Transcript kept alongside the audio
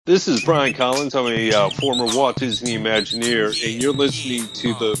This is Brian Collins. I'm a former Walt Disney Imagineer, and you're listening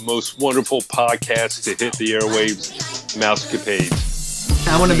to the most wonderful podcast to hit the airwaves, Mousecapades.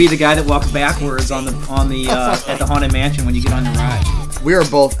 I want to be the guy that walks backwards on the at the Haunted Mansion when you get on the ride. We are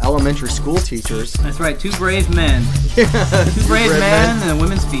both elementary school teachers. That's right, two brave men. Two brave men in a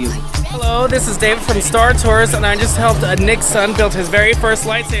women's field. Hello, this is David from Star Tours, and I just helped Nick's son build his very first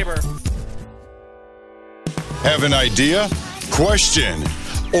lightsaber. Have an idea, question,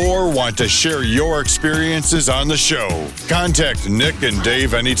 or want to share your experiences on the show? Contact Nick and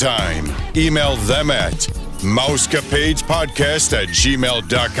Dave anytime. Email them at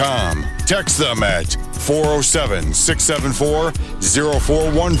mousecapadespodcast@gmail.com. Text them at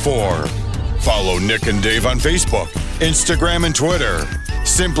 407-674-0414. Follow Nick and Dave on Facebook, Instagram, and Twitter.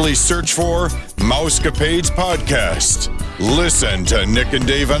 Simply search for Mousecapades Podcast. Listen to Nick and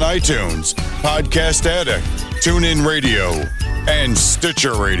Dave on iTunes, Podcast Addict, TuneIn Radio, and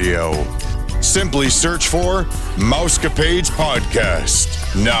Stitcher Radio. Simply search for Mousecapades Podcast.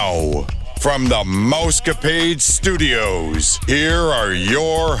 Now, from the Mousecapades Studios, here are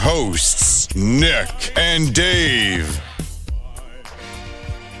your hosts, Nick and Dave.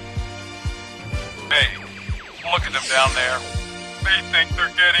 Hey, look at them down there. They think they're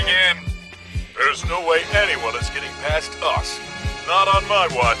getting in. There's no way anyone is getting past us. Not on my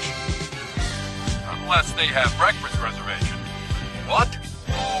watch. Unless they have breakfast reservation. What?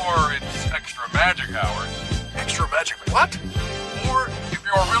 Or it's extra magic hours. Extra magic what? Or if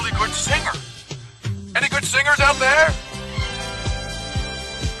you're a really good singer. Any good singers out there?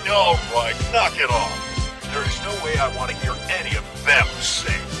 All right, knock it off. There is no way I want to hear any of them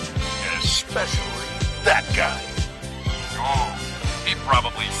sing. Especially that guy. Oh, he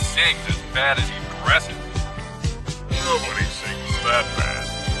probably sings as bad as he dresses. Nobody sings that bad.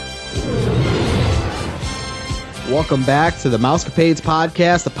 Welcome back to the Mousecapades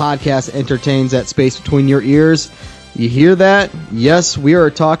Podcast. The podcast entertains that space between your ears. You hear that? Yes, we are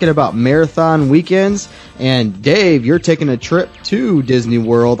talking about marathon weekends. And Dave, you're taking a trip to Disney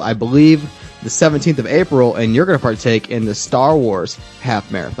World, I believe, the 17th of April, and you're going to partake in the Star Wars half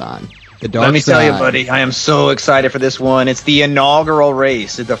marathon. The Dark Let me Side. tell you, buddy, I am so excited for this one. It's the inaugural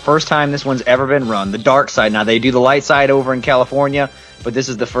race. It's the first time this one's ever been run. The Dark Side. Now, they do the light side over in California, but this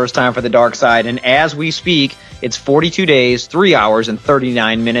is the first time for the Dark Side. And as we speak, it's 42 days, 3 hours, and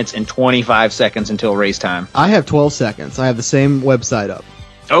 39 minutes, and 25 seconds until race time. I have 12 seconds. I have the same website up.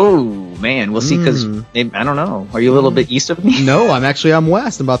 Oh, man. We'll see, because I don't know. Are you a little bit east of me? No, I'm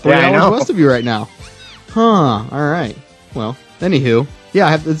west. I'm about 3 hours west of you right now. Huh. All right. Well, anywho.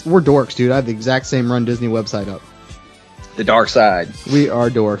 Yeah, we're dorks, dude. I have the exact same Run Disney website up. The Dark Side. We are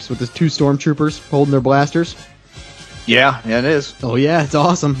dorks with the two stormtroopers holding their blasters. Yeah, it is. Oh, yeah, it's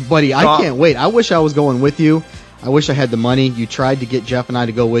awesome. Buddy, I can't wait. I wish I was going with you. I wish I had the money. You tried to get Jeff and I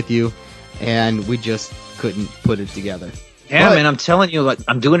to go with you, and we just couldn't put it together. Yeah, man, I'm telling you, like,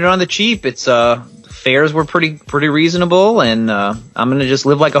 I'm doing it on the cheap. It's fares were pretty reasonable, and I'm gonna just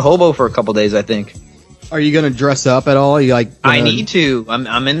live like a hobo for a couple days, I think. Are you gonna dress up at all? Are you like? I need to.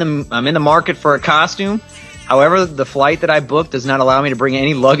 I'm in the market for a costume. However, the flight that I booked does not allow me to bring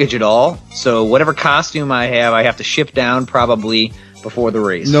any luggage at all. So whatever costume I have to ship down probably before the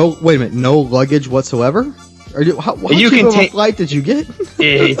race. No, wait a minute. No luggage whatsoever. How cheap of a flight did you get?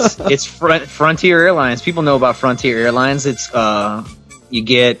 it's Frontier Airlines. People know about Frontier Airlines. It's you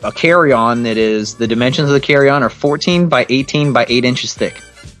get a carry-on that is, the dimensions of the carry-on are 14 by 18 by 8 inches thick.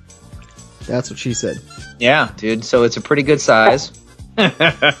 That's what she said. Yeah, dude. So it's a pretty good size.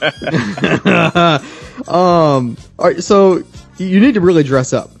 All right, so you need to really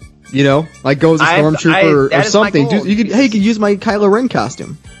dress up. You know, like go as a stormtrooper or something. You could use my Kylo Ren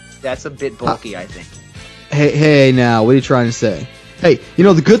costume. That's a bit bulky, I think. Hey, now, what are you trying to say? Hey, you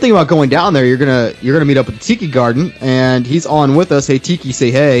know, the good thing about going down there, you're gonna meet up with the Tiki Garden, and he's on with us. Hey, Tiki,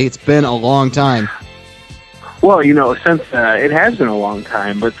 say hey. It's been a long time. Well, you know, since it has been a long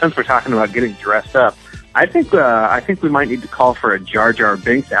time, but since we're talking about getting dressed up, I think we might need to call for a Jar Jar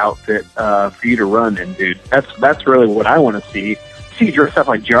Binks outfit for you to run in, dude. That's really what I want to see. See you dress up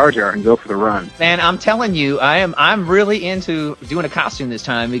like Jar Jar and go for the run. Man, I'm telling you, I'm really into doing a costume this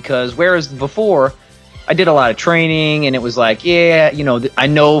time, because whereas before I did a lot of training and it was like, yeah, you know, I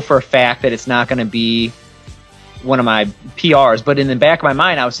know for a fact that it's not going to be one of my PRs, but in the back of my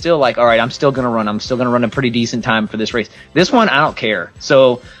mind, I was still like, all right, I'm still going to run. I'm still going to run a pretty decent time for this race. This one, I don't care.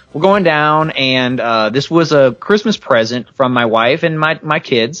 So we're going down, and this was a Christmas present from my wife and my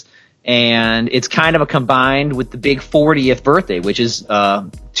kids, and it's kind of a combined with the big 40th birthday, which is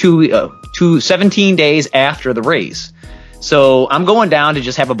 17 days after the race. So I'm going down to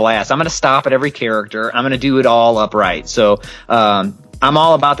just have a blast. I'm going to stop at every character. I'm going to do it all upright. So I'm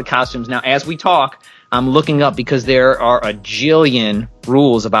all about the costumes. Now, as we talk, I'm looking up because there are a jillion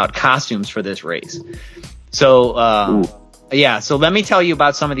rules about costumes for this race. So, so let me tell you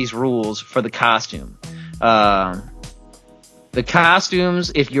about some of these rules for the costume. The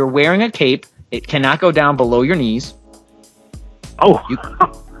costumes, if you're wearing a cape, it cannot go down below your knees. Oh.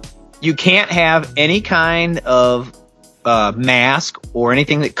 You can't have any kind of mask or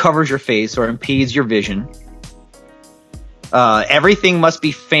anything that covers your face or impedes your vision. Everything must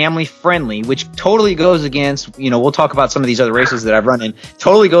be family friendly, which totally goes against, we'll talk about some of these other races that I've run in.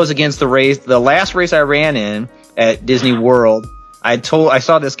 Totally goes against the last race I ran in at Disney World. I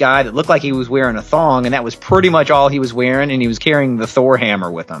saw this guy that looked like he was wearing a thong, and that was pretty much all he was wearing, and he was carrying the Thor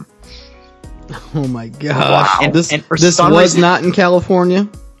hammer with him. Oh my gosh! Wow. This was not in California.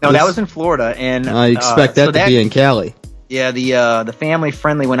 No, that was in Florida, and I expect that to be in Cali. Yeah, the family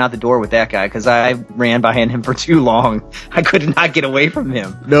friendly went out the door with that guy because I ran behind him for too long. I could not get away from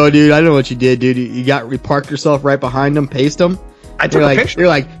him. No, dude, I know what you did, dude. You parked yourself right behind him, paced him. I took a picture. You're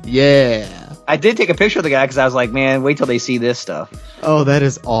like, yeah. I did take a picture of the guy because I was like, man, wait till they see this stuff. Oh, that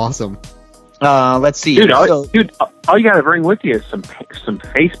is awesome. Let's see. Dude, all you got to bring with you is some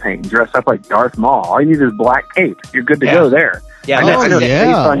face paint and dress up like Darth Maul. All you need is black tape. You're good to go there. Yeah, I know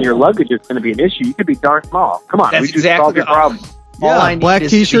face on your luggage is going to be an issue. You could be Darth Maul. Come on, that's we just solved your problem. Yeah, black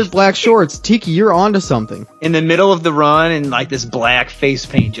t-shirt, black shorts. Tiki, you're onto something. In the middle of the run and like this black face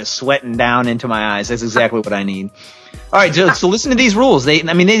paint just sweating down into my eyes. That's exactly what I need. All right, so listen to these rules. They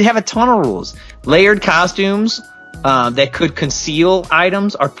have a ton of rules. Layered costumes that could conceal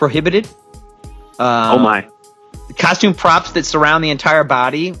items are prohibited. Oh my. Costume props that surround the entire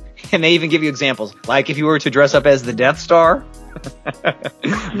body, and they even give you examples. Like if you were to dress up as the Death Star,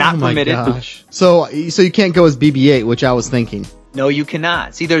 not permitted. Gosh. So you can't go as BB-8, which I was thinking. No, you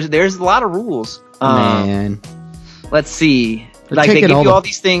cannot. See, there's a lot of rules. Man. Let's see. Like they give you all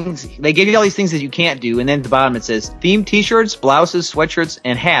these things. They give you all these things that you can't do, and then at the bottom it says themed T-shirts, blouses, sweatshirts,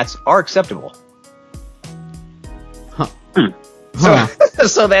 and hats are acceptable.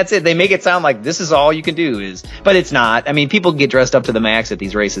 So that's it. They make it sound like this is all you can do but it's not. I mean, people get dressed up to the max at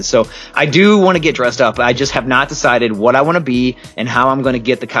these races. So I do want to get dressed up. I just have not decided what I want to be and how I'm going to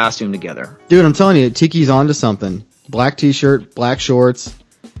get the costume together. Dude, I'm telling you, Tiki's onto something. Black t-shirt, black shorts,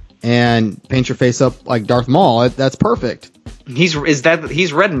 and paint your face up like Darth Maul. That's perfect. He's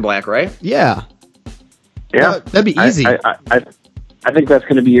red and black, right? Yeah. Yeah. That'd be easy. I think that's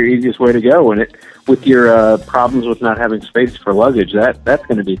going to be your easiest way to go. And with your problems with not having space for luggage, that's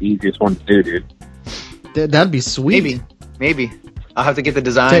going to be the easiest one to do, dude. That'd be sweet. Maybe. I'll have to get the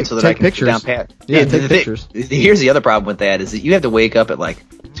design so that I can pictures. Down pat. Yeah, take pictures. Here's the other problem with that is that you have to wake up at like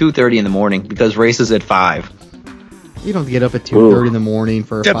 2:30 in the morning because race is at 5. You don't get up at 2:30 in the morning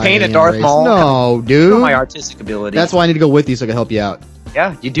for a 5 paint a a.m. Darth race. Maul. No, dude. My artistic ability. That's why I need to go with you so I can help you out.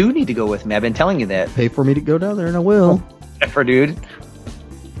 Yeah, you do need to go with me. I've been telling you that. Pay for me to go down there, and I will. For dude.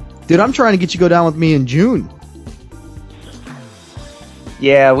 Dude, I'm trying to get you to go down with me in June.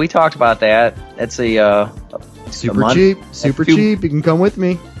 Yeah, we talked about that. That's super cheap. Super cheap. You can come with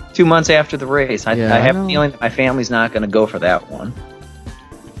me. 2 months after the race. I have a feeling that my family's not going to go for that one.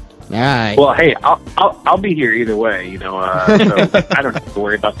 All right. Well, hey, I'll be here either way, so I don't have to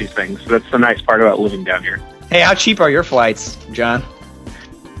worry about these things. That's the nice part about living down here. Hey, how cheap are your flights, John?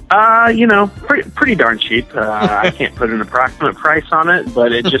 Pretty darn cheap. I can't put an approximate price on it,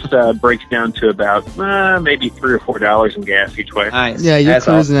 but it just breaks down to about maybe $3 or $4 in gas each way. Nice. Yeah, you're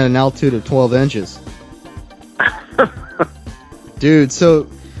cruising at an altitude of 12 inches. Dude, so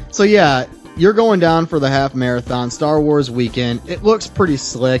yeah, you're going down for the half marathon, Star Wars weekend. It looks pretty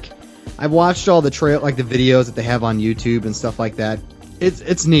slick. I've watched all the the videos that they have on YouTube and stuff like that.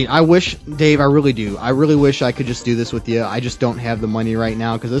 It's neat. I wish, Dave, I really do. I really wish I could just do this with you. I just don't have the money right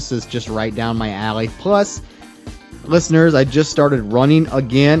now because this is just right down my alley. Plus, listeners, I just started running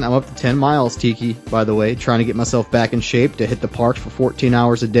again. I'm up to 10 miles, Tiki, by the way, trying to get myself back in shape to hit the parks for 14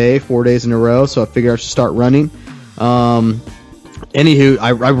 hours a day, 4 days in a row. So I figured I should start running. Anywho,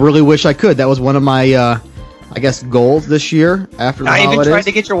 I really wish I could. That was one of my, goals this year after the holidays. I even tried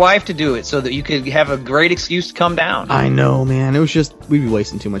to get your wife to do it so that you could have a great excuse to come down. I know, man. It was just, we'd be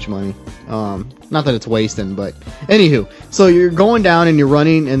wasting too much money. Not that it's wasting, but anywho. So you're going down and you're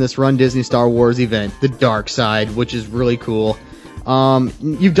running in this Run Disney Star Wars event, the Dark Side, which is really cool.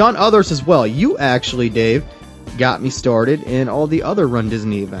 You've done others as well. You actually, Dave, got me started in all the other Run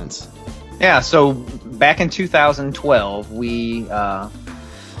Disney events. Yeah, so back in 2012,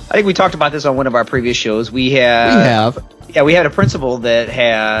 I think we talked about this on one of our previous shows. We had a principal that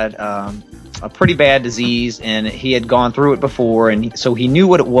had a pretty bad disease, and he had gone through it before, and so he knew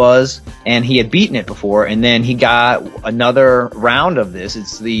what it was, and he had beaten it before, and then he got another round of this.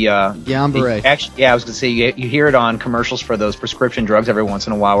 It's the Guillain-Barré. Actually, I was going to say you hear it on commercials for those prescription drugs every once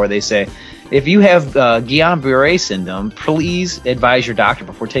in a while, where they say, if you have Guillain-Barré syndrome, please advise your doctor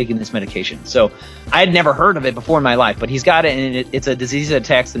before taking this medication. So I had never heard of it before in my life, but he's got it, and it's a disease that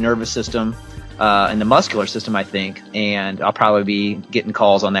attacks the nervous system and the muscular system, I think. And I'll probably be getting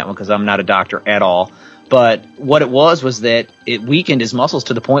calls on that one because I'm not a doctor at all. But what it was that it weakened his muscles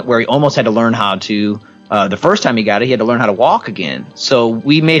to the point where he almost had to learn how to the first time he got it, he had to learn how to walk again. So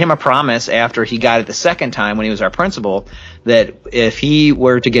we made him a promise after he got it the second time when he was our principal that if he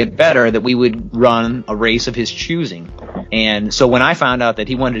were to get better, that we would run a race of his choosing. And so when I found out that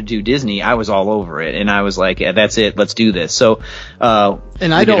he wanted to do Disney, I was all over it. And I was like, yeah, that's it. Let's do this. So,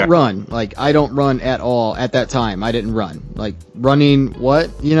 and I don't run. Like, I don't run at all at that time. I didn't run. Like, running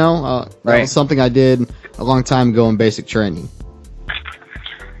what? That was something I did a long time ago in basic training.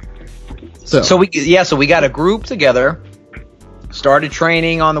 So we got a group together, started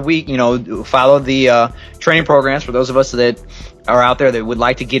training on the week, followed the training programs for those of us that are out there that would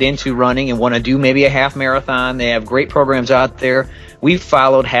like to get into running and want to do maybe a half marathon. They have great programs out there. We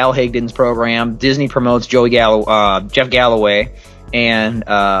followed Hal Higdon's program. Disney promotes Jeff Galloway. And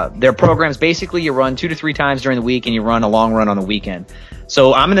their programs, basically you run 2 to 3 times during the week and you run a long run on the weekend.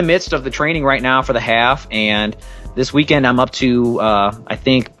 So I'm in the midst of the training right now for the half, and this weekend I'm up to, I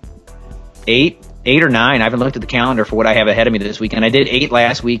think, 8 or 9. I haven't looked at the calendar for what I have ahead of me this weekend. I did 8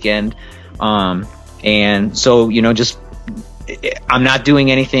 last weekend. And so, just I'm not doing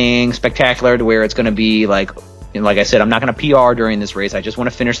anything spectacular to where it's going to be like I said, I'm not going to PR during this race. I just want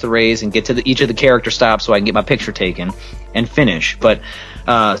to finish the race and get to each of the character stops so I can get my picture taken and finish. But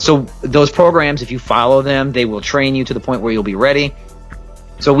so those programs, if you follow them, they will train you to the point where you'll be ready.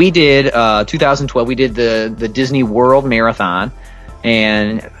 So we did 2012. We did the Disney World Marathon,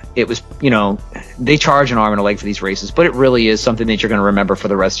 and it was, they charge an arm and a leg for these races, but it really is something that you're going to remember for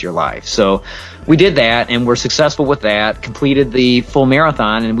the rest of your life. So we did that, and we're successful with that, completed the full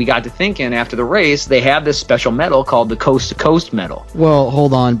marathon, and we got to thinking after the race, they have this special medal called the Coast to Coast medal. Well,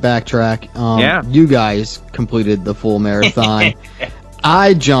 hold on, backtrack. Yeah. You guys completed the full marathon.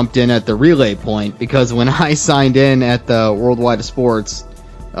 I jumped in at the relay point because when I signed in at the Worldwide of Sports,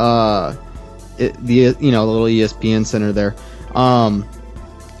 the little ESPN center there,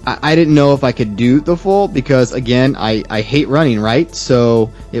 I didn't know if I could do the full because, again, I hate running, right?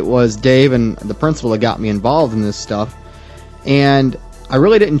 So it was Dave and the principal that got me involved in this stuff. And I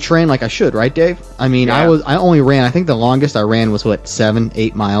really didn't train like I should, right, Dave? I mean, yeah. I only ran, I think the longest I ran was,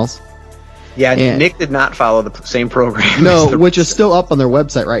 7-8 miles? Yeah, and Nick did not follow the same program. No, which is still up on their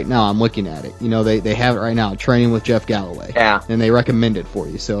website right now. I'm looking at it. They have it right now, Training with Jeff Galloway. Yeah. And they recommend it for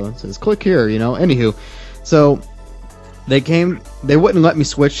you. So it says, click here, Anywho, so they wouldn't let me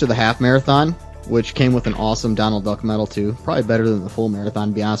switch to the half marathon, which came with an awesome Donald Duck medal too. Probably better than the full marathon,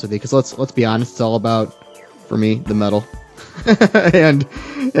 to be honest with you, because let's be honest, it's all about, for me, the medal. and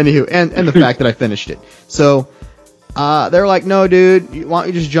the fact that I finished it. So they're like, no, dude, why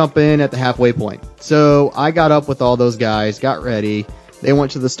don't you just jump in at the halfway point? So I got up with all those guys, got ready. They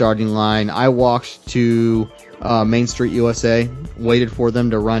went to the starting line. I walked to Main Street USA, waited for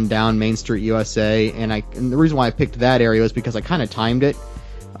them to run down Main Street USA, and the reason why I picked that area was because I kind of timed it.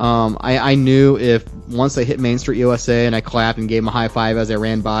 I knew if once they hit Main Street USA and I clapped and gave them a high five as I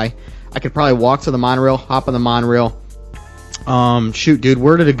ran by, I could probably walk to the monorail, hop on the monorail. Shoot, dude,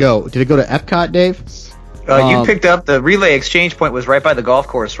 where did it go? Did it go to Epcot, Dave? You picked up the relay exchange point was right by the golf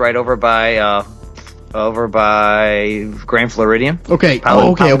course, right over by Grand Floridian. Okay.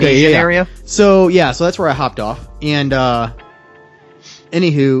 Yeah. Area. So that's where I hopped off. And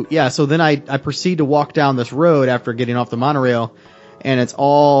anywho, yeah. So then I proceed to walk down this road after getting off the monorail, and it's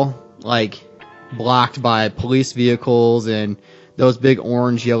all like blocked by police vehicles and those big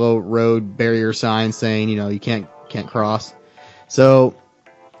orange yellow road barrier signs saying you can't cross. So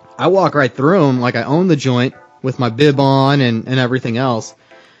I walk right through them like I own the joint with my bib on and everything else.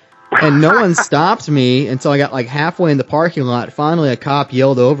 And no one stopped me until I got like halfway in the parking lot. Finally, a cop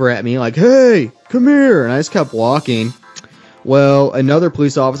yelled over at me like, "Hey, come here." And I just kept walking. Well, another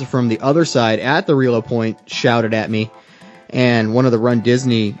police officer from the other side at the relay point shouted at me, and one of the Run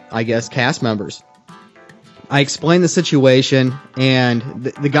Disney, I guess, cast members. I explained the situation, and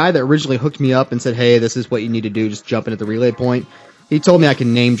the guy that originally hooked me up and said, "Hey, this is what you need to do, just jump in at the relay point," he told me I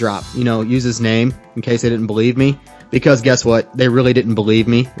can name drop, use his name in case they didn't believe me. Because guess what? They really didn't believe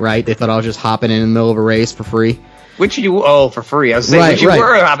me, right? They thought I was just hopping in the middle of a race for free. Which you, for free. I was saying, you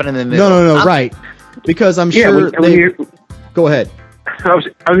were hopping in the middle. No, right. Because I'm sure Go ahead. I was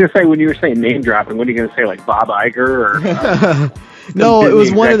gonna say, when you were saying name dropping, what are you gonna say, like Bob Iger or? No, it was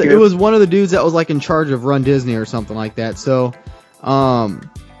Disney one of executive? it was one of the dudes that was like in charge of Run Disney or something like that. So,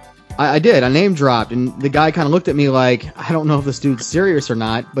 I did. I name dropped, and the guy kind of looked at me like, I don't know if this dude's serious or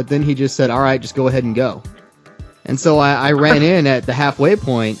not. But then he just said, "All right, just go ahead and go." And so I ran in at the halfway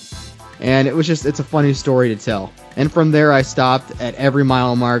point, and it's a funny story to tell. And from there, I stopped at every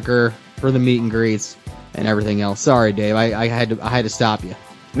mile marker for the meet and greets and everything else. Sorry, Dave, I had to stop you.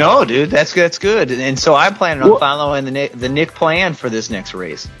 No, dude, that's good. And so I'm planning on following the Nick plan for this next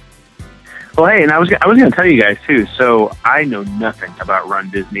race. Well, hey, and I was going to tell you guys too. So I know nothing about Run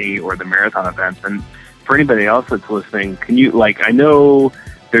Disney or the marathon events, and for anybody else that's listening, can you I know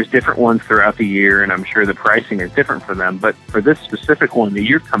there's different ones throughout the year, and I'm sure the pricing is different for them. But for this specific one that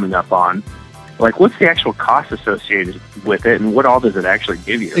you're coming up on, what's the actual cost associated with it, and what all does it actually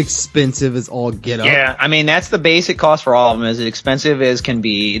give you? Expensive as all get up. Yeah, I mean that's the basic cost for all of them. As expensive as can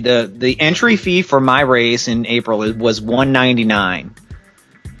be. The entry fee for my race in April was $199.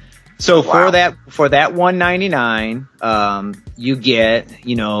 So for that $199, you get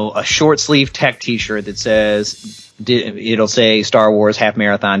a short sleeve tech T-shirt that says it'll say Star Wars Half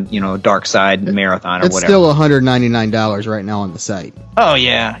Marathon, Dark Side Marathon or it's whatever. It's still $199 right now on the site. Oh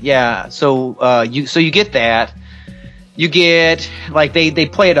yeah. So you get that. You get they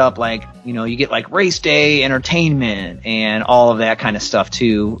play it up you get race day entertainment and all of that kind of stuff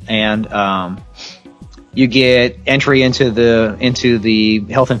too, and you get entry into the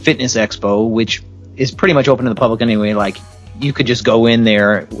Health and Fitness Expo, which is pretty much open to the public anyway. You could just go in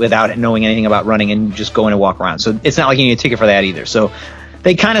there without knowing anything about running and just go in and walk around. So it's not like you need a ticket for that either. So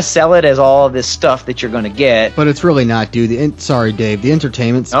they kind of sell it as all of this stuff that you're going to get. But it's really not, dude. Sorry, Dave. The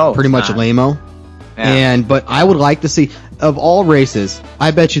entertainment's pretty much not. lame-o. Yeah. But I would like to see, of all races, I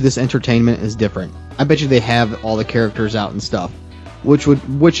bet you this entertainment is different. I bet you they have all the characters out and stuff, which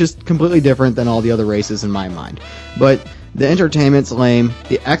is completely different than all the other races in my mind. But the entertainment's lame.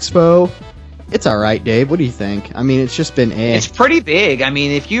 The expo, it's all right, Dave. What do you think? I mean, it's just been It's pretty big. I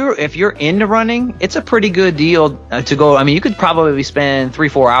mean, if you're into running, it's a pretty good deal to go. I mean, you could probably spend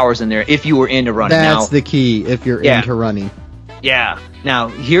 3-4 hours in there if you were into running. That's the key. If you're into running. Yeah. Now,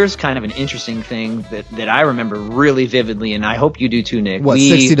 here's kind of an interesting thing that I remember really vividly, and I hope you do too, Nick. What,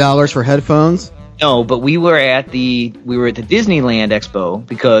 $60 for headphones? No, but we were at the Disneyland Expo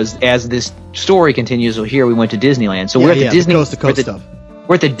because as this story continues, here we went to Disneyland. So we're at the Disney coast to coast stuff.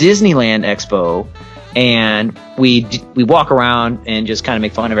 We're at the Disneyland Expo, and we walk around and just kind of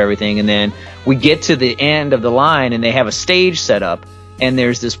make fun of everything, and then we get to the end of the line, and they have a stage set up, and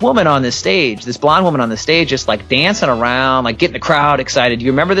there's this woman on this stage, this blonde woman on the stage, just dancing around, getting the crowd excited. Do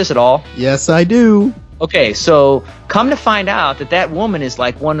you remember this at all? Yes, I do. Okay, so come to find out that woman is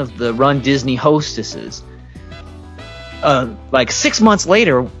one of the Run Disney hostesses. 6 months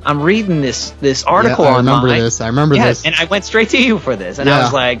later, I'm reading this article online. I remember this. And I went straight to you for this. And I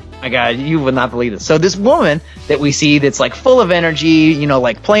was like, my God, you would not believe this. So this woman that we see that's full of energy,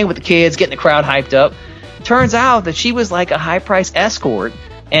 playing with the kids, getting the crowd hyped up, turns out that she was a high-price escort,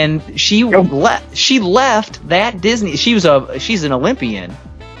 and she left that Disney. She's an Olympian.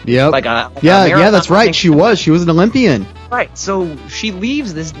 Yep. That's right. She was an Olympian. Right. So she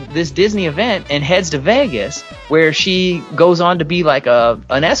leaves this Disney event and heads to Vegas, where she goes on to be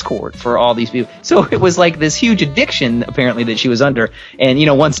an escort for all these people. So it was this huge addiction apparently that she was under. And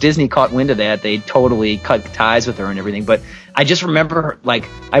once Disney caught wind of that, they totally cut ties with her and everything. But I just remember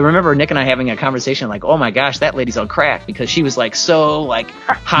I remember Nick and I having a conversation oh my gosh, that lady's on crack, because she was so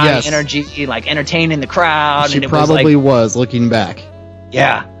high energy, entertaining the crowd. She and it probably was looking back.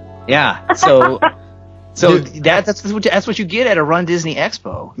 Yeah. So that's what you get at a Run Disney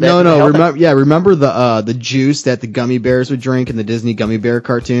Expo. Remember the juice that the gummy bears would drink in the Disney gummy bear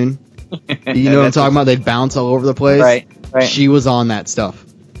cartoon? You know what I'm talking about? They'd bounce all over the place. Right. She was on that stuff.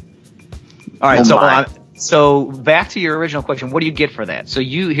 All right. So back to your original question. What do you get for that? So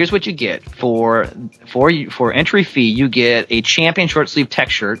here's what you get for entry fee. You get a champion short sleeve tech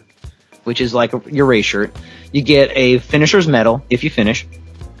shirt, which is your race shirt. You get a finisher's medal if you finish.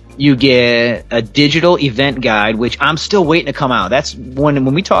 You get a digital event guide, which I'm still waiting to come out. That's when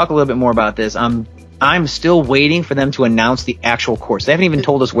we talk a little bit more about this. I'm still waiting for them to announce the actual course. They haven't even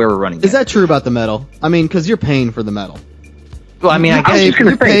told us where we're running. Is that true about the medal? I mean, because you're paying for the medal. Well, I mean, I guess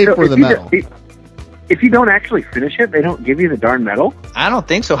you pay for the medal. If you don't actually finish it, they don't give you the darn medal? I don't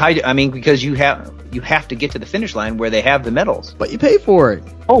think so. Because you have to get to the finish line where they have the medals. But you pay for it.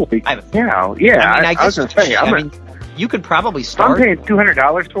 Holy cow! Yeah, I was going to say. You could probably start. I'm paying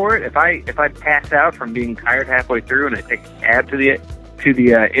 $200 for it. If I pass out from being tired halfway through and I take a cab to the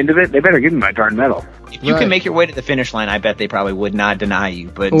end of it, they better give me my darn medal. if you can make your way to the finish line, I bet they probably would not deny you.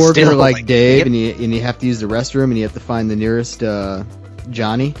 But or if still, you're like Dave and you have to use the restroom and you have to find the nearest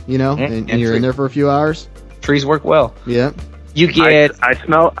Johnny, and you're in there for a few hours. Trees work well. Yeah. You get. I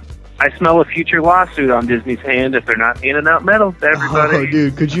smell a future lawsuit on Disney's hand if they're not handing out medals to everybody. Oh,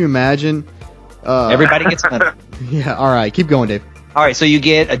 dude, could you imagine? Everybody gets medal. Yeah. All right, keep going, Dave. All right, so you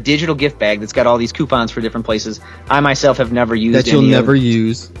get a digital gift bag that's got all these coupons for different places. I myself have never used that you'll never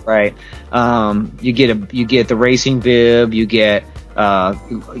use. Right. You get the racing bib. You get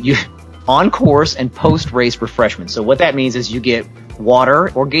on course and post race refreshments. So what that means is you get water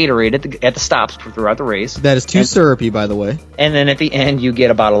or Gatorade at the stops throughout the race. That is too syrupy, by the way. And then at the end you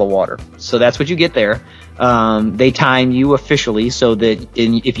get a bottle of water. So that's what you get there. They time you officially so that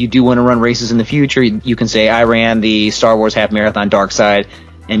if you do want to run races in the future, you can say, I ran the Star Wars Half Marathon Dark Side,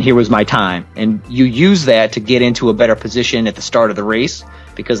 and here was my time. And you use that to get into a better position at the start of the race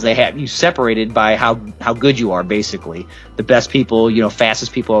because they have you separated by how good you are, basically. The best people,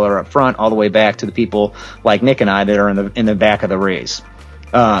 fastest people are up front all the way back to the people like Nick and I that are in the back of the race.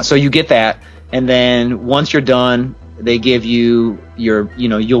 So you get that, and then once you're done, they give you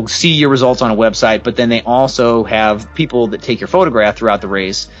you'll see your results on a website, but then they also have people that take your photograph throughout the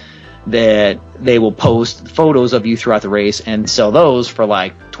race that they will post photos of you throughout the race and sell those for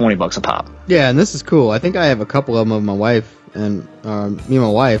like $20 a pop. Yeah, and this is cool. I think I have a couple of them of my wife and me and my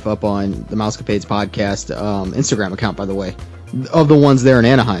wife up on the Mousecapades podcast Instagram account, by the way, of the ones there in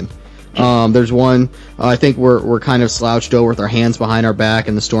Anaheim. There's one, I think we're kind of slouched over with our hands behind our back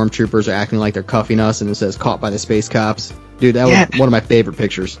and the stormtroopers are acting like they're cuffing us and it says caught by the space cops. Dude, that was one of my favorite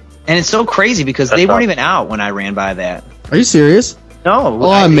pictures. And it's so crazy because they weren't even out when I ran by that. Are you serious? No. Well,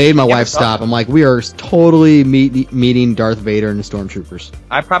 I made my wife stop. I'm like, we are totally meeting Darth Vader and the stormtroopers.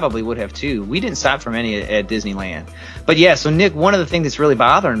 I probably would have too. We didn't stop from any at Disneyland. But yeah, so Nick, one of the things that's really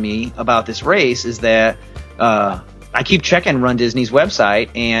bothering me about this race is that I keep checking Run Disney's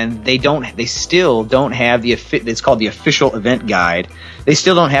website, and they still don't have it's called the official event guide. They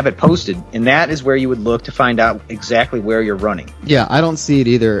still don't have it posted, and that is where you would look to find out exactly where you're running. Yeah, I don't see it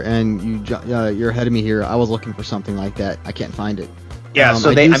either, and you're ahead of me here. I was looking for something like that. I can't find it. Yeah,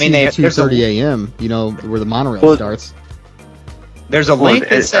 so they 2:30 a.m. Where the monorail starts. There's a link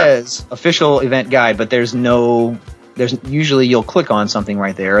that says official event guide, but there's usually you'll click on something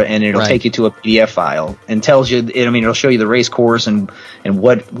right there and it'll take you to a PDF file and tells you, it'll show you the race course and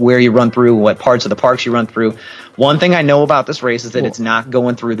where you run through, what parts of the parks you run through. One thing I know about this race is that it's not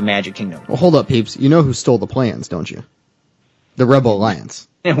going through the Magic Kingdom. Well, hold up, peeps. You know who stole the plans, don't you? The Rebel Alliance.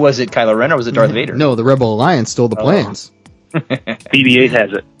 And was it Kylo Ren or was it Darth Vader? No, the Rebel Alliance stole the plans. BB-8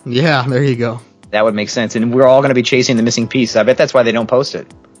 has it. Yeah, there you go. That would make sense. And we're all going to be chasing the missing piece. I bet that's why they don't post it.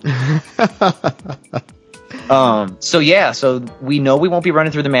 So we know we won't be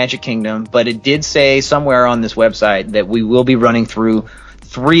running through the Magic Kingdom, but it did say somewhere on this website that we will be running through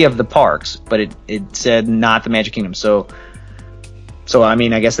 3 of the parks, but it said not the Magic Kingdom. So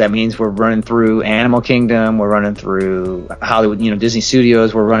I guess that means we're running through Animal Kingdom, we're running through Hollywood, Disney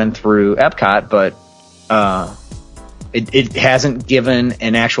Studios, we're running through Epcot, but it hasn't given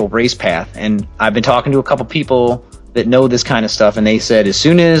an actual race path. And I've been talking to a couple people that know this kind of stuff, and they said as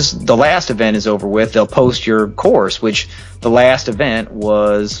soon as the last event is over with, they'll post your course, which the last event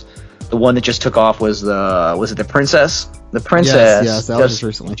was the one that just took off was the Princess? The Princess yes, that was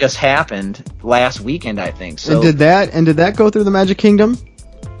recently. Just happened last weekend, I think. So and did that go through the Magic Kingdom?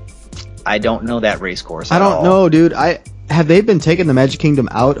 I don't know that race course. I don't know, dude. Have they been taking the Magic Kingdom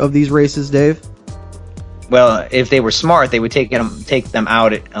out of these races, Dave? Well, if they were smart, they would take them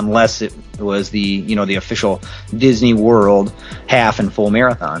out unless it was the official Disney World half and full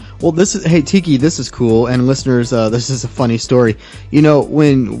marathon. Well, Tiki, this is cool, and listeners, this is a funny story.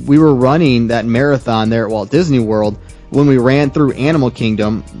 When we were running that marathon there at Walt Disney World, when we ran through Animal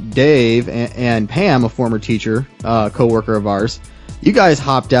Kingdom, Dave and Pam, a former teacher, co-worker of ours, you guys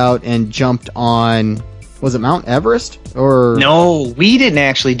hopped out and jumped on. Was it Mount Everest or? No, we didn't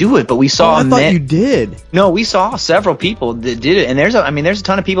actually do it, but we saw. I thought you did. No, we saw several people that did it, and there's a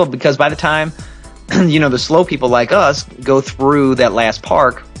ton of people because by the time, the slow people like us go through that last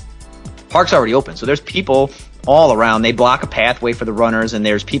park's already open, so there's people all around. They block a pathway for the runners, and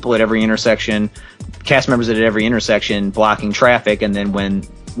there's people at every intersection, cast members at every intersection blocking traffic, and then when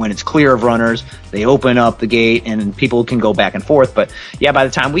it's clear of runners, they open up the gate and people can go back and forth. But yeah, by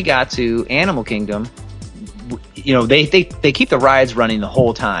the time we got to Animal Kingdom, they keep the rides running the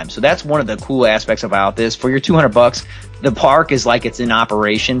whole time. So that's one of the cool aspects about this. For your $200, the park is like it's in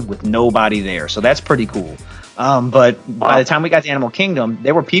operation with nobody there. So that's pretty cool. But by the time we got to Animal Kingdom,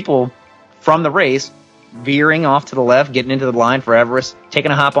 there were people from the race veering off to the left, getting into the line for Everest,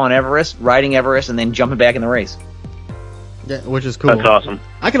 taking a hop on Everest, riding Everest, and then jumping back in the race. Yeah, which is cool. That's awesome.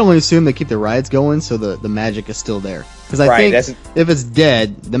 I can only assume they keep the rides going so the magic is still there. Because I Right, think if it's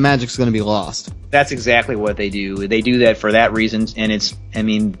dead, the magic's going to be lost. That's exactly what they do. They do that for that reason, and it's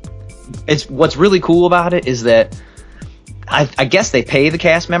what's really cool about it is that I guess they pay the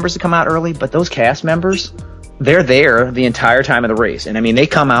cast members to come out early, but those cast members, they're there the entire time of the race. And they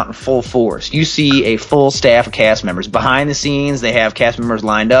come out in full force. You see a full staff of cast members. Behind the scenes, they have cast members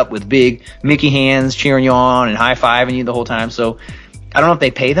lined up with big Mickey hands cheering you on and high-fiving you the whole time. So I don't know if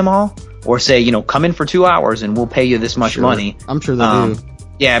they pay them all or say, come in for 2 hours and we'll pay you this much money. I'm sure they do.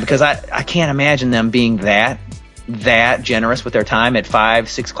 Yeah, because I can't imagine them being that generous with their time at 5,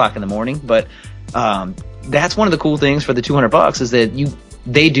 6 o'clock in the morning. But that's one of the cool things for the $200 is that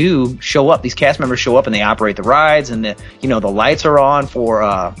they do show up. These cast members show up and they operate the rides, and the lights are on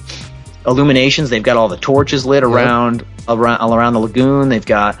for illuminations. They've got all the torches lit around the lagoon. They've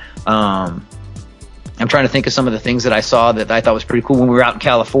got I'm trying to think of some of the things that I saw that I thought was pretty cool. When we were out in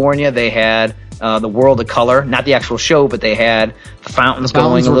California, they had the World of Color, not the actual show, but they had fountains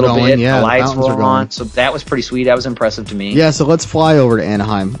going a little bit. Yeah, the lights were going on, so that was pretty sweet. That was impressive to me. Yeah, so let's fly over to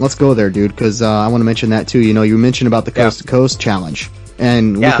Anaheim. Let's go there, dude, because I want to mention that too. You mentioned about the Coast to Coast Challenge,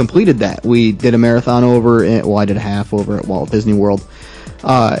 and we completed that. We did a marathon I did a half over at Walt Disney World.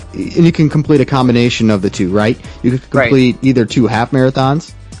 And you can complete a combination of the two, right? You can complete either 2 half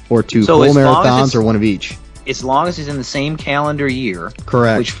marathons or 2 full marathons or one of each. As long as it's in the same calendar year,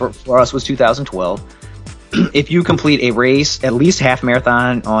 correct, which for us was 2012, if you complete a race, at least half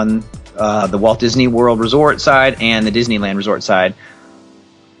marathon on the Walt Disney World Resort side and the Disneyland Resort side,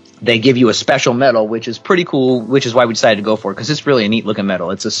 they give you a special medal, which is pretty cool, which is why we decided to go for it, because it's really a neat looking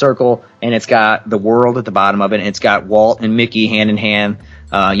medal. It's a circle, and it's got the world at the bottom of it, and it's got Walt and Mickey hand in hand,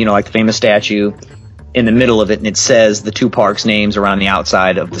 like the famous statue in the middle of it, and it says the 2 parks' names around the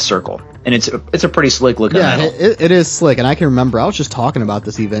outside of the circle. And it's a pretty slick looking medal. It is slick, and I can remember I was just talking about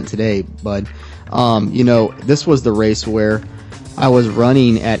this event today, bud. This was the race where I was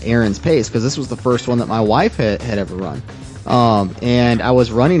running at Aaron's pace, because this was the first one that my wife had ever run. And I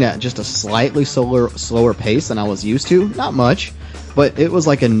was running at just a slightly slower pace than I was used to. Not much, but it was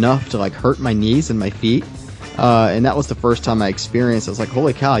enough to hurt my knees and my feet. And that was the first time I experienced it. I was like,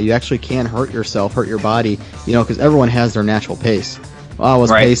 holy cow, you actually can hurt yourself, hurt your body, because everyone has their natural pace. Well, I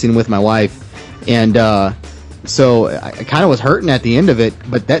was pacing with my wife, and so I kind of was hurting at the end of it,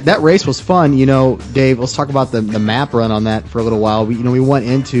 but that race was fun. Dave, let's talk about the map run on that for a little while. We went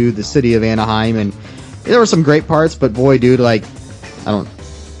into the city of Anaheim, and there were some great parts, but boy, dude, it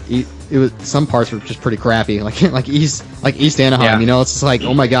was some parts were just pretty crappy, like East Anaheim. It's just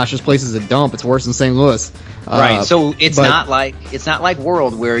oh my gosh, this place is a dump. It's worse than St. Louis. Right. So it's not like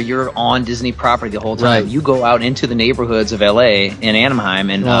World where you're on Disney property the whole time. Right. You go out into the neighborhoods of LA and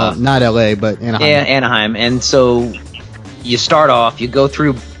Anaheim, and not LA, but Anaheim. Yeah, Anaheim. And so you start off, you go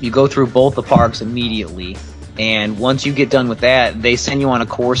through both the parks immediately, and once you get done with that, they send you on a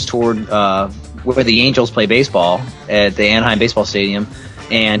course toward where the Angels play baseball at the Anaheim Baseball Stadium.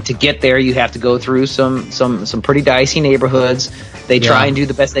 And to get there, you have to go through some pretty dicey neighborhoods. They try and do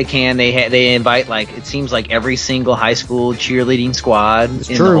the best they can. They invite, it seems like every single high school cheerleading squad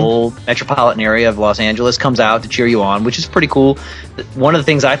the whole metropolitan area of Los Angeles comes out to cheer you on, which is pretty cool. One of the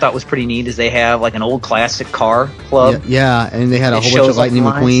things I thought was pretty neat is they have an old classic car club. Yeah, and they had a whole bunch of Lightning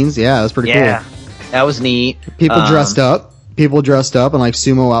McQueens. Yeah, it was pretty cool. Yeah, that was neat. People dressed up in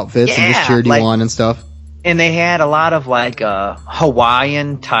sumo outfits and just cheered you on and stuff. And they had a lot of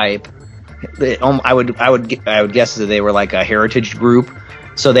Hawaiian type. I would guess that they were a heritage group.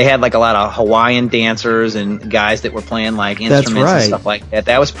 So they had a lot of Hawaiian dancers and guys that were playing instruments and stuff like that.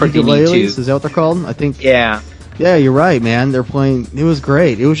 That was pretty neat too. Is that what they're called? I think. Yeah. Yeah, you're right, man. They're playing. It was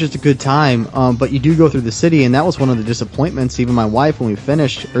great. It was just a good time. But you do go through the city, and that was one of the disappointments. Even my wife, when we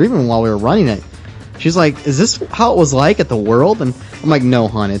finished, or even while we were running it, she's like, "Is this how it was like at the World?" And I'm like, "No,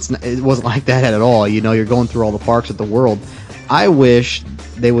 hon, it wasn't like that at all. You're going through all the parks at the World. I wish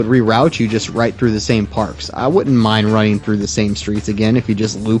they would reroute you just right through the same parks. I wouldn't mind running through the same streets again if you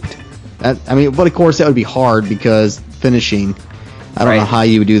just looped. But of course that would be hard because finishing. I don't know how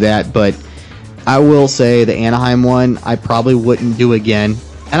you would do that, but I will say the Anaheim one I probably wouldn't do again.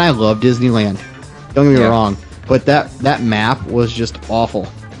 And I love Disneyland. Don't get me wrong, but that map was just awful.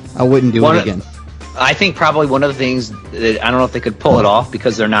 I wouldn't do it again. I think probably one of the things that I don't know if they could pull it off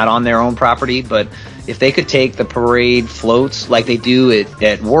because they're not on their own property, but if they could take the parade floats like they do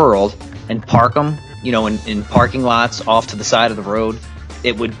at World and park them, in parking lots off to the side of the road,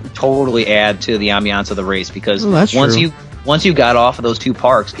 it would totally add to the ambiance of the race because once you got off of those two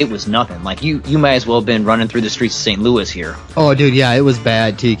parks, it was nothing. Like you might as well have been running through the streets of St. Louis here. Oh, dude, yeah, it was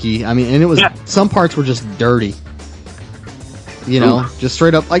bad, Tiki. I mean, and it was some parts were just dirty. You know, just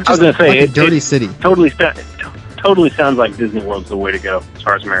straight up like just like a dirty city. Totally sounds like Disney World's the way to go as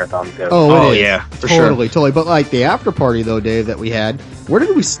far as marathons go. Oh, it is. Yeah, for sure. Totally. But like the after party though, Dave, that we had, where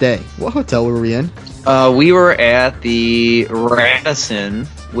did we stay? What hotel were we in? We were at the Radisson,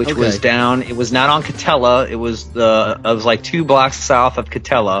 which was down. It was not on Catella. It was like 2 blocks south of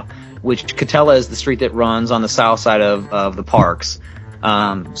Catella, which Catella is the street that runs on the south side of the parks.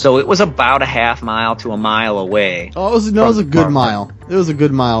 So it was about a half mile to a mile away. Oh, it was a good mile. It was a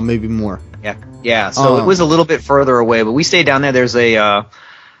good mile, maybe more. Yeah. So it was a little bit further away, but we stayed down there. There's a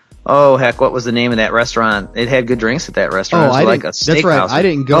what was the name of that restaurant? It had good drinks at that restaurant. Oh, it was like a steakhouse. That's right. I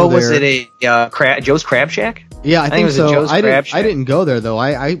didn't go there. Was it a Joe's Crab Shack? Yeah, I think it was so. a Joe's Crab Shack. I didn't go there though.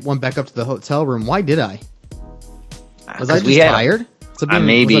 I went back up to the hotel room. Why did I? Was I just tired?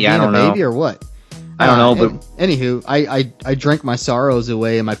 Maybe, I don't know. Baby or what? I don't know, but anywho, I drank my sorrows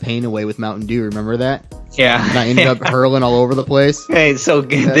away and my pain away with Mountain Dew. Remember that? Yeah. And I ended up hurling all over the place. Hey, so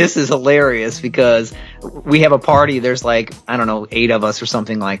this is hilarious because we have a party. There's like, I don't know, 8 of us or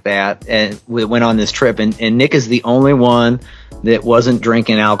something like that, and we went on this trip. And Nick is the only one that wasn't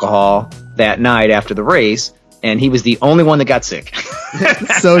drinking alcohol that night after the race, and he was the only one that got sick.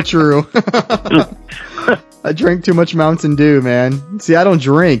 So true. I drank too much Mountain Dew, man. See, I don't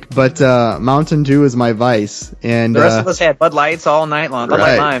drink, but Mountain Dew is my vice. And the rest of us had Bud Lights all night long, Bud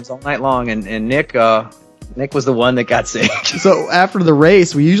Light Limes all night long, and Nick was the one that got sick. So after the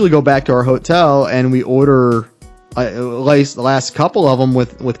race, we usually go back to our hotel and we order at least the last couple of them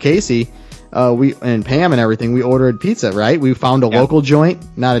with Casey, and Pam and everything. We ordered pizza, right? We found a local joint,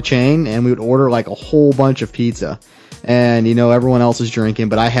 not a chain, and we would order like a whole bunch of pizza. And everyone else is drinking,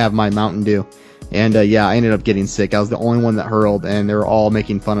 but I have my Mountain Dew. And I ended up getting sick. I was the only one that hurled, and they were all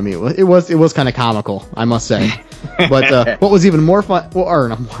making fun of me. It was kind of comical, I must say. But what was even more fun, what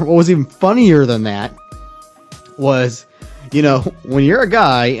was even funnier than that was, when you're a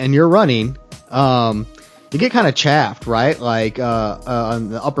guy and you're running, you get kind of chaffed, right? Like on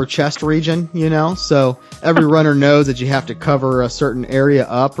the upper chest region, So every runner knows that you have to cover a certain area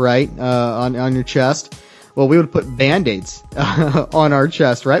up, right, on your chest. Well, we would put Band-Aids on our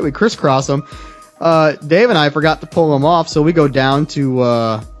chest, right? We crisscross them. Dave and I forgot to pull them off, so we go down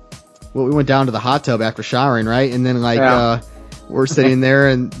to we went down to the hot tub after showering, right? And then we're sitting there,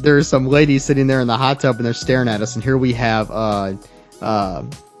 and there's some ladies sitting there in the hot tub, and they're staring at us. And here we have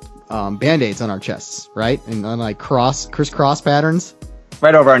Band-Aids on our chests, right? And on like crisscross patterns.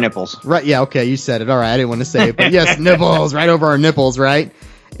 Right over our nipples. Right, yeah, okay, you said it. All right, I didn't want to say it, but yes, nipples, right over our nipples, right?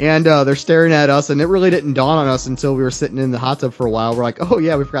 And they're staring at us, and it really didn't dawn on us until we were sitting in the hot tub for a while. We're like, oh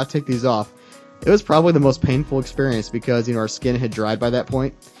yeah, we forgot to take these off. It was probably the most painful experience because, our skin had dried by that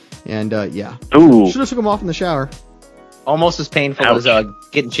point. And, Ooh. Should have took them off in the shower. Almost as painful as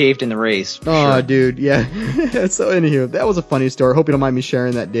getting chafed in the race. Oh, sure. Dude, yeah. So, anywho, that was a funny story. Hope you don't mind me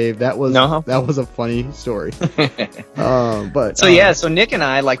sharing that, Dave. That was a funny story. So Nick and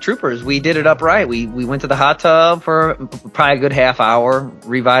I, like troopers, we did it upright. We went to the hot tub for probably a good half hour,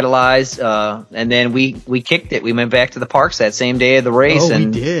 revitalized, and then we kicked it. We went back to the parks that same day of the race. Oh, we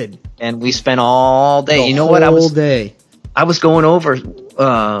did. And we spent all day. I was going over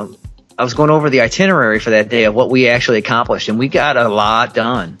the itinerary for that day of what we actually accomplished, and we got a lot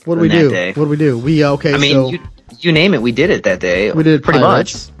done. What did we do? What did we do? You name it, we did it that day. We did pretty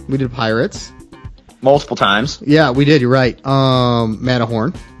much. much. We did Pirates multiple times. Yeah, we did. You're right.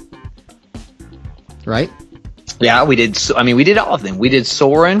 Matterhorn. Right? Yeah, we did. We did all of them. We did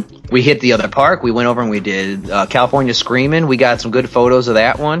Soarin'. We hit the other park. We went over and we did California Screamin'. We got some good photos of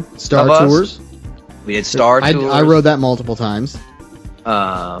that one. Star Tours. We did Star Tours. I rode that multiple times.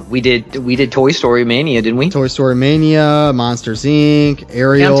 We did Toy Story Mania, didn't we? Toy Story Mania, Monsters Inc.,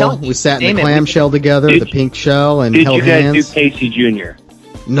 Ariel. We sat in the clamshell together, the pink shell, and held hands. Did you guys do Casey Jr.?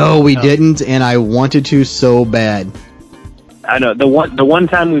 No, we didn't, and I wanted to so bad. I know the one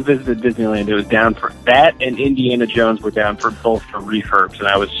time we visited Disneyland, it was down for that, and Indiana Jones were down for both for refurbs, and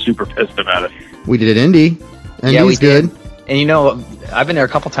I was super pissed about it. We did Indy. Indy's good. And I've been there a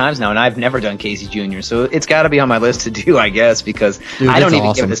couple times now, and I've never done Casey Jr., so it's got to be on my list to do, I guess, because I don't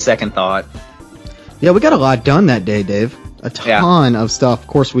even give it a second thought. Yeah, we got a lot done that day, Dave. A ton of stuff. Of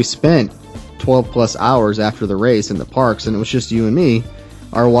course, we spent 12 plus hours after the race in the parks, and it was just you and me.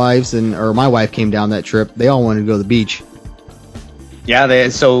 Our wives or my wife came down that trip. They all wanted to go to the beach. Yeah,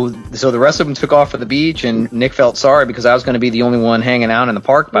 so the rest of them took off for the beach, and Nick felt sorry because I was going to be the only one hanging out in the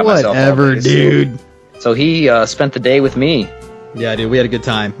park by myself. Whatever, dude. So he spent the day with me. Yeah, dude, we had a good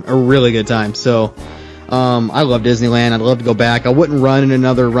time. A really good time. So, I love Disneyland. I'd love to go back. I wouldn't run in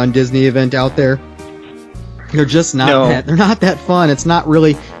another Run Disney event out there. They're just not they're not that fun. It's not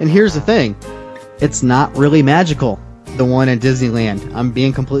really, and here's the thing. It's not really magical, the one at Disneyland. I'm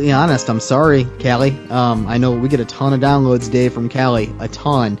being completely honest. I'm sorry, Callie. I know we get a ton of downloads a day from Callie, a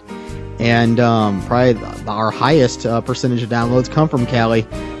ton. And probably our highest percentage of downloads come from Callie.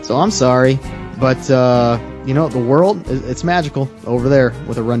 So I'm sorry. But, the world, it's magical over there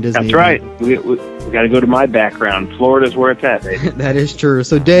with a Run Disney. That's right. We got to go to my background. Florida's where it's at, baby. That is true.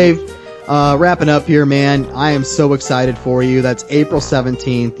 So, Dave, wrapping up here, man, I am so excited for you. That's April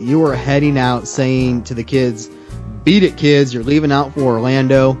 17th. You are heading out saying to the kids, beat it, kids. You're leaving out for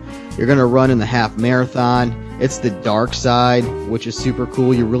Orlando. You're going to run in the half marathon. It's the dark side, which is super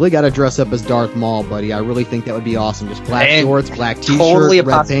cool. You really got to dress up as Darth Maul, buddy. I really think that would be awesome. Just black shorts, black t-shirt, totally a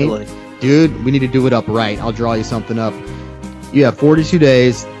red paint. Dude, we need to do it up right. I'll draw you something up. You have 42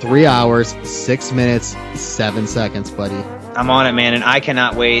 days, 3 hours, 6 minutes, 7 seconds, buddy. I'm on it, man, and I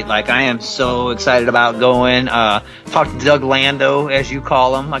cannot wait. Like, I am so excited about going. Talk to Doug Lando, as you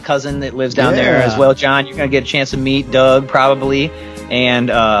call him, my cousin that lives down there as well. John, you're going to get a chance to meet Doug, probably. And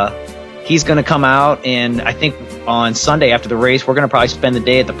he's going to come out, and I think on Sunday after the race, we're going to probably spend the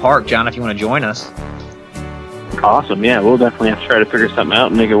day at the park. John, if you want to join us. Awesome. Yeah, we'll definitely have to try to figure something out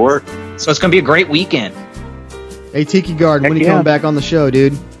and make it work. So it's going to be a great weekend. Hey, Tiki Garden, when are you coming back on the show,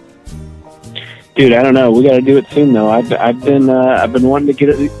 dude? Dude, I don't know. We got to do it soon, though. I've been wanting to get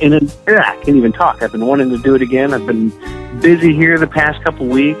it in. I can't even talk. I've been wanting to do it again. I've been busy here the past couple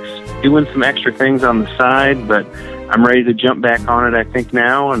weeks, doing some extra things on the side, but I'm ready to jump back on it, I think,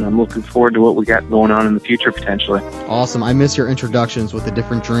 now, and I'm looking forward to what we got going on in the future, potentially. Awesome. I miss your introductions with a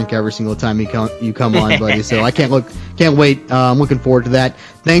different drink every single time you come on, buddy, so I can't wait. I'm looking forward to that.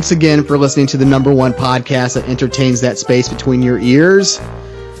 Thanks again for listening to the #1 podcast that entertains that space between your ears.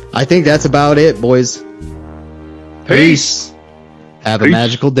 I think that's about it, boys. Peace. Have a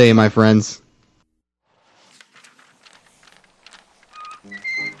magical day, my friends.